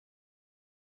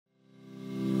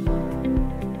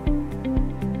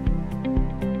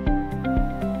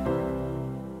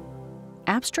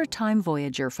Apstra Time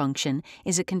Voyager function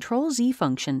is a Control-Z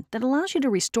function that allows you to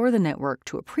restore the network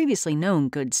to a previously known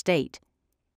good state.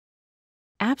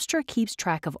 Apstra keeps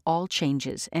track of all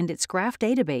changes and its graph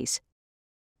database.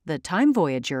 The Time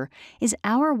Voyager is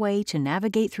our way to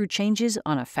navigate through changes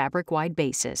on a fabric-wide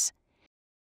basis.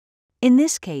 In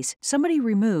this case, somebody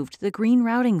removed the green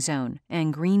routing zone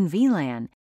and green VLAN,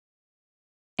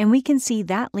 and we can see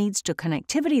that leads to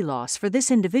connectivity loss for this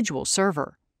individual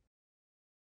server.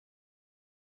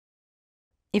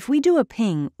 If we do a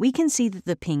ping, we can see that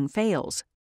the ping fails.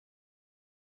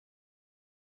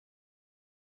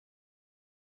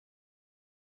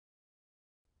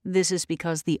 This is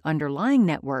because the underlying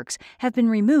networks have been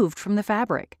removed from the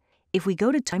fabric. If we go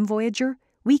to Time Voyager,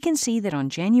 we can see that on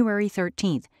January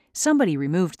 13th, somebody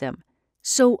removed them.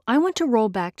 So I want to roll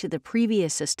back to the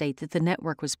previous state that the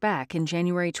network was back in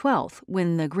January 12th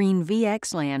when the green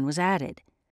VXLAN was added.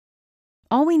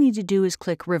 All we need to do is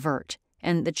click Revert,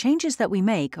 and the changes that we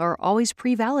make are always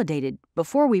pre-validated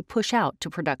before we push out to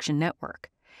production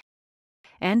network.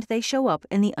 And they show up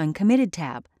in the Uncommitted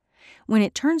tab. When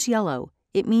it turns yellow,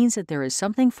 it means that there is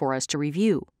something for us to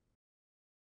review.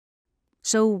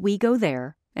 So we go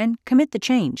there and commit the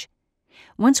change.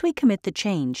 Once we commit the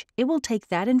change, it will take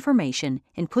that information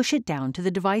and push it down to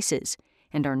the devices,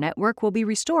 and our network will be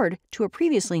restored to a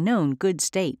previously known good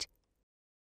state.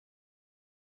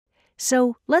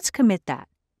 So let's commit that.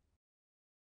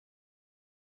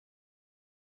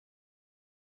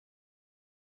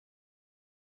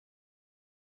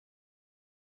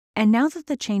 And now that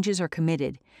the changes are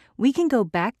committed, we can go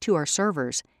back to our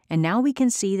servers, and now we can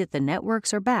see that the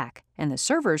networks are back and the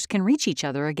servers can reach each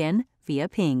other again via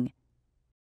ping.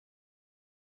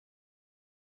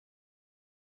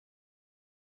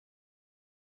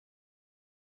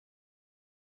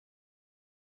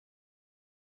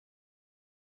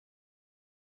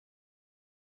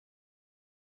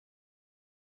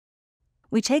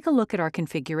 We take a look at our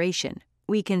configuration.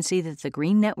 We can see that the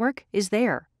green network is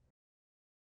there.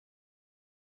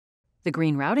 The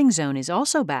green routing zone is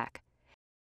also back.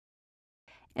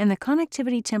 And the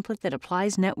connectivity template that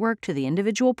applies network to the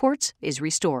individual ports is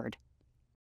restored.